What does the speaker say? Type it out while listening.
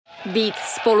Být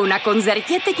spolu na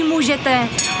koncertě teď můžete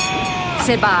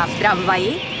třeba v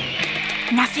tramvaji,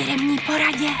 na firemní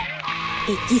poradě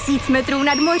i 1000 metrů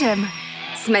nad mořem.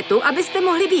 Jsme tu, abyste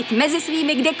mohli být mezi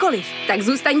svými kdekoliv, tak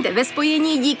zůstaňte ve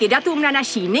spojení díky datům na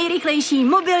naší nejrychlejší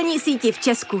mobilní síti v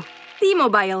Česku.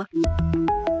 T-Mobile.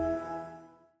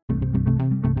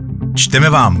 Čteme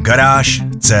vám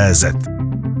garáž.cz.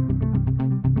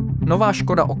 Nová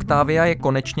Škoda Octavia je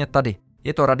konečně tady.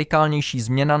 Je to radikálnější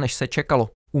změna, než se čekalo.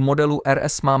 U modelu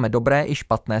RS máme dobré i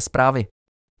špatné zprávy.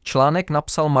 Článek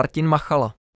napsal Martin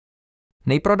Machala.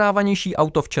 Nejprodávanější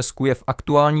auto v Česku je v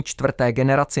aktuální 4.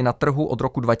 generaci na trhu od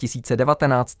roku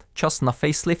 2019. Čas na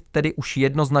facelift tedy už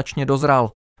jednoznačně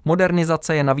dozrál.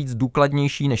 Modernizace je navíc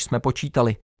důkladnější, než jsme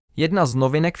počítali. Jedna z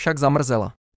novinek však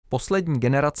zamrzela. Poslední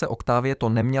generace Octavie to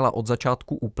neměla od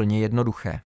začátku úplně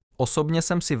jednoduché. Osobně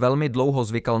jsem si velmi dlouho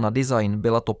zvykal na design,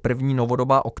 byla to první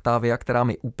novodobá Octavia, která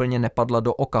mi úplně nepadla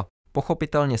do oka.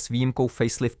 Pochopitelně s výjimkou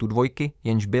faceliftu 2,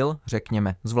 jenž byl,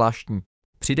 řekněme, zvláštní.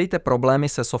 Přidejte problémy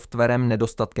se softwarem,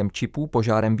 nedostatkem čipů,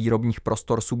 požárem výrobních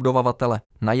prostor subdodavatele.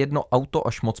 Na jedno auto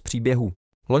až moc příběhů.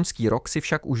 Loňský rok si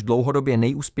však už dlouhodobě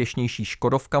nejúspěšnější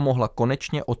Škodovka mohla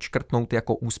konečně odškrtnout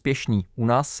jako úspěšný. U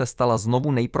nás se stala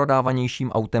znovu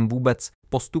nejprodávanějším autem vůbec.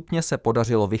 Postupně se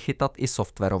podařilo vychytat i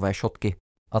softwarové šotky.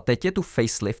 A teď je tu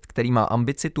facelift, který má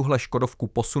ambici tuhle Škodovku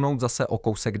posunout zase o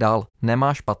kousek dál.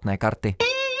 Nemá špatné karty.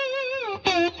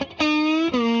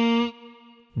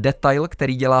 Detail,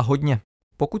 který dělá hodně.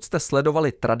 Pokud jste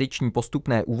sledovali tradiční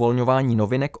postupné uvolňování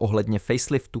novinek ohledně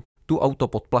faceliftu, tu auto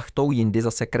pod plachtou, jindy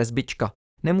zase kresbička,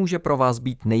 nemůže pro vás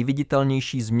být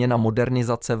nejviditelnější změna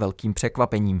modernizace velkým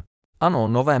překvapením. Ano,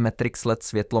 nové Matrix LED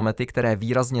světlomety, které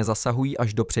výrazně zasahují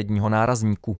až do předního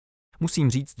nárazníku.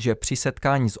 Musím říct, že při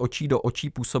setkání z očí do očí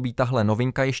působí tahle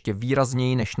novinka ještě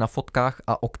výrazněji než na fotkách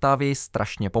a Octavii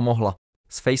strašně pomohla.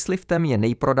 S faceliftem je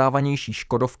nejprodávanější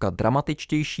Škodovka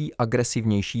dramatičtější,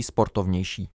 agresivnější,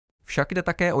 sportovnější. Však jde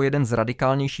také o jeden z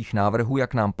radikálnějších návrhů,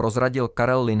 jak nám prozradil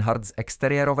Karel Linhart z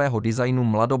exteriérového designu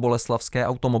mladoboleslavské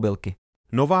automobilky.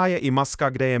 Nová je i maska,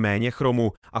 kde je méně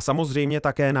chromu a samozřejmě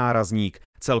také nárazník.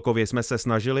 Celkově jsme se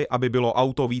snažili, aby bylo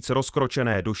auto víc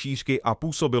rozkročené do šířky a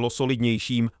působilo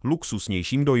solidnějším,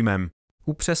 luxusnějším dojmem.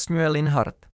 Upřesňuje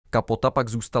Linhart. Kapota pak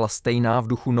zůstala stejná, v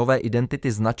duchu nové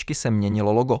identity značky se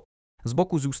měnilo logo. Z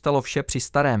boku zůstalo vše při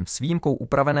starém, s výjimkou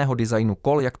upraveného designu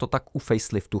kol, jak to tak u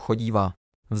faceliftu chodívá.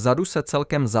 Vzadu se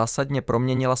celkem zásadně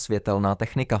proměnila světelná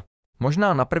technika.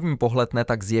 Možná na první pohled ne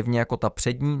tak zjevně jako ta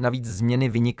přední, navíc změny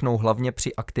vyniknou hlavně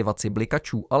při aktivaci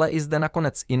blikačů, ale i zde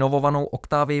nakonec inovovanou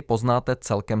Octavii poznáte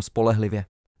celkem spolehlivě.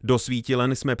 Do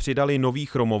svítilen jsme přidali nový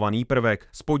chromovaný prvek.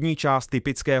 Spodní část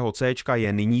typického C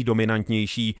je nyní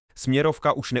dominantnější.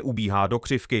 Směrovka už neubíhá do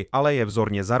křivky, ale je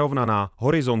vzorně zarovnaná,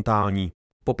 horizontální.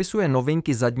 Popisuje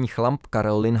novinky zadních lamp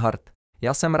Karel Linhart.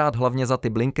 Já jsem rád hlavně za ty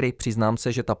blinkry, přiznám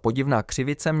se, že ta podivná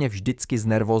křivice mě vždycky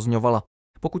znervózňovala.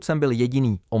 Pokud jsem byl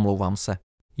jediný, omlouvám se.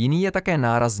 Jiný je také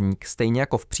nárazník, stejně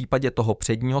jako v případě toho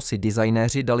předního si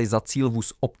designéři dali za cíl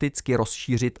vůz opticky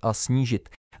rozšířit a snížit.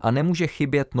 A nemůže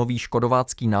chybět nový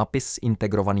škodovácký nápis s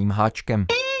integrovaným háčkem.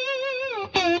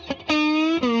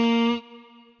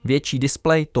 Větší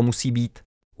displej to musí být.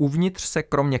 Uvnitř se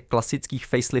kromě klasických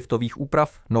faceliftových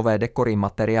úprav, nové dekory,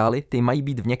 materiály, ty mají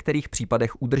být v některých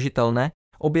případech udržitelné,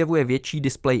 objevuje větší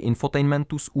displej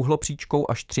infotainmentu s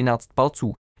úhlopříčkou až 13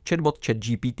 palců. Chatbot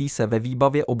ChatGPT se ve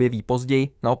výbavě objeví později,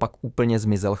 naopak úplně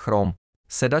zmizel chrom.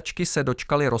 Sedačky se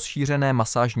dočkaly rozšířené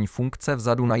masážní funkce,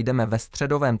 vzadu najdeme ve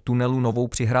středovém tunelu novou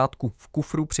přihrádku, v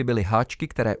kufru přibyly háčky,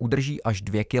 které udrží až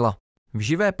 2 kg. V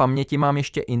živé paměti mám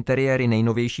ještě interiéry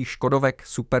nejnovějších Škodovek,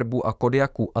 Superbu a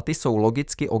Kodiaku a ty jsou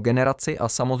logicky o generaci a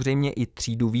samozřejmě i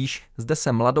třídu výš, zde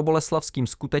se mladoboleslavským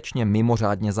skutečně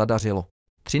mimořádně zadařilo.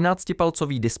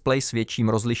 13-palcový displej s větším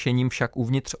rozlišením však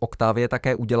uvnitř Octavie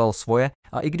také udělal svoje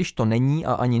a i když to není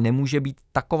a ani nemůže být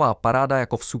taková paráda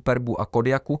jako v Superbu a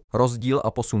Kodiaku, rozdíl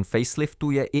a posun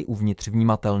faceliftu je i uvnitř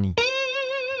vnímatelný.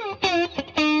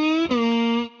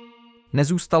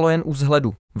 Nezůstalo jen u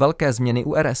vzhledu, velké změny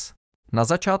u RS. Na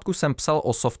začátku jsem psal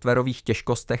o softwarových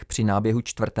těžkostech při náběhu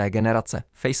 4. generace.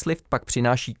 Facelift pak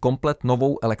přináší komplet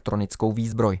novou elektronickou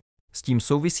výzbroj. S tím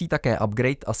souvisí také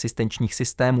upgrade asistenčních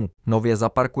systémů. Nově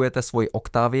zaparkujete svoji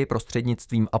Octavii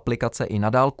prostřednictvím aplikace i na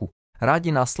dálku.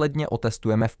 Rádi následně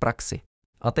otestujeme v praxi.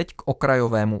 A teď k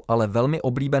okrajovému, ale velmi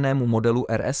oblíbenému modelu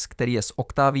RS, který je s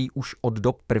Octavií už od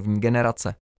dob první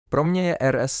generace. Pro mě je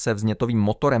RS se vznětovým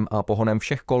motorem a pohonem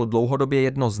všech kol dlouhodobě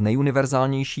jedno z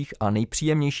nejuniverzálnějších a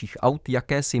nejpříjemnějších aut,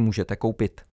 jaké si můžete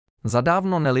koupit. Za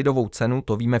dávno nelidovou cenu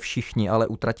to víme všichni, ale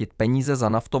utratit peníze za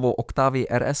naftovou Octavii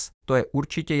RS, to je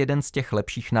určitě jeden z těch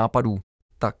lepších nápadů.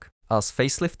 Tak, A s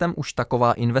faceliftem už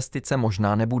taková investice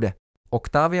možná nebude.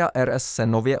 Octavia RS se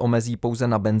nově omezí pouze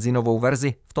na benzinovou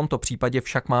verzi, v tomto případě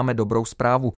však máme dobrou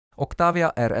zprávu.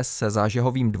 Octavia RS se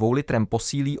zážehovým 2 litrem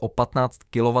posílí o 15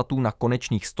 kW na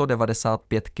konečných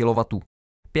 195 kW.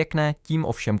 Pěkné, tím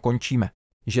ovšem končíme.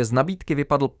 Že z nabídky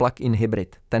vypadl plug-in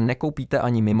hybrid, ten nekoupíte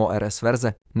ani mimo RS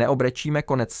verze. Neobrečíme,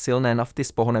 konec silné nafty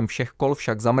s pohonem všech kol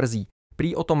však zamrzí.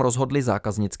 Prý o tom rozhodly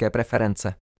zákaznické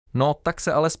preference. No, tak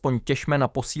se alespoň těšme na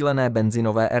posílené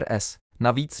benzinové RS.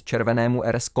 Navíc červenému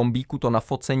RS kombíku to na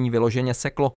focení vyloženě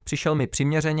seklo, přišel mi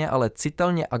přiměřeně, ale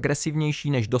citelně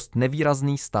agresivnější než dost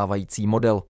nevýrazný stávající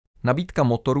model. Nabídka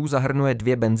motorů zahrnuje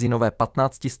 2 benzinové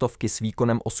 15 stovky s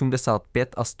výkonem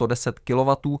 85 a 110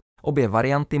 kW, obě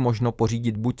varianty možno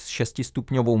pořídit buď s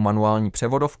 6stupňovou manuální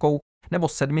převodovkou nebo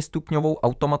 7stupňovou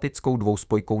automatickou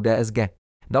dvouspojkou DSG.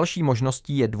 Další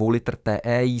možností je 2 litr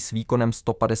TEI s výkonem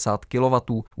 150 kW,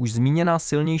 už zmíněná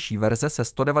silnější verze se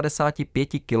 195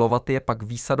 kW je pak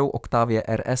výsadou Octavie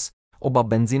RS. Oba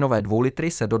benzinové 2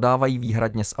 litry se dodávají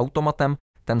výhradně s automatem,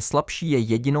 ten slabší je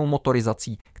jedinou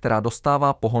motorizací, která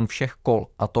dostává pohon všech kol,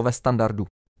 a to ve standardu.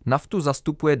 Naftu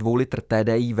zastupuje 2 litr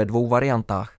TDI ve 2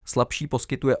 variantách, slabší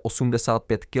poskytuje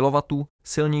 85 kW,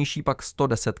 silnější pak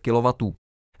 110 kW.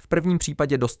 V prvním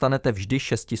případě dostanete vždy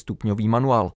 6stupňový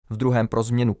manuál, v druhém pro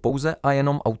změnu pouze a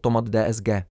jenom automat DSG.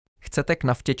 Chcete k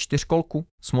naftě 4kolku?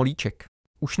 Smolíček.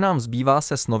 Už nám zbývá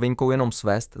se s novinkou jenom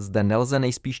svést, zde nelze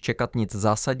nejspíš čekat nic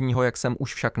zásadního, jak jsem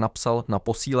už však napsal, na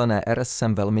posílené RS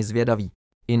jsem velmi zvědavý.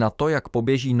 I na to, jak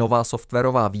poběží nová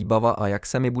softwarová výbava a jak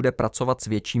se mi bude pracovat s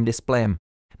větším displejem.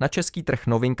 Na český trh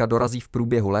novinka dorazí v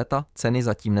průběhu léta, ceny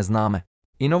zatím neznáme.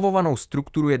 Inovovanou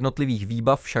strukturu jednotlivých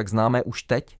výbav však známe už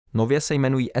teď, nově se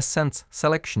jmenují Essence,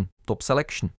 Selection, Top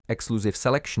Selection, Exclusive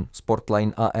Selection,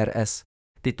 Sportline a RS.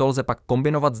 Tyto lze pak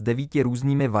kombinovat s 9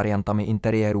 různými variantami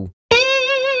interiérů.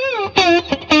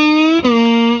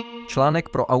 Článek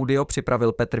pro audio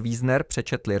připravil Petr Wiesner,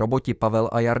 přečetli roboti Pavel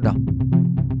a Jarda.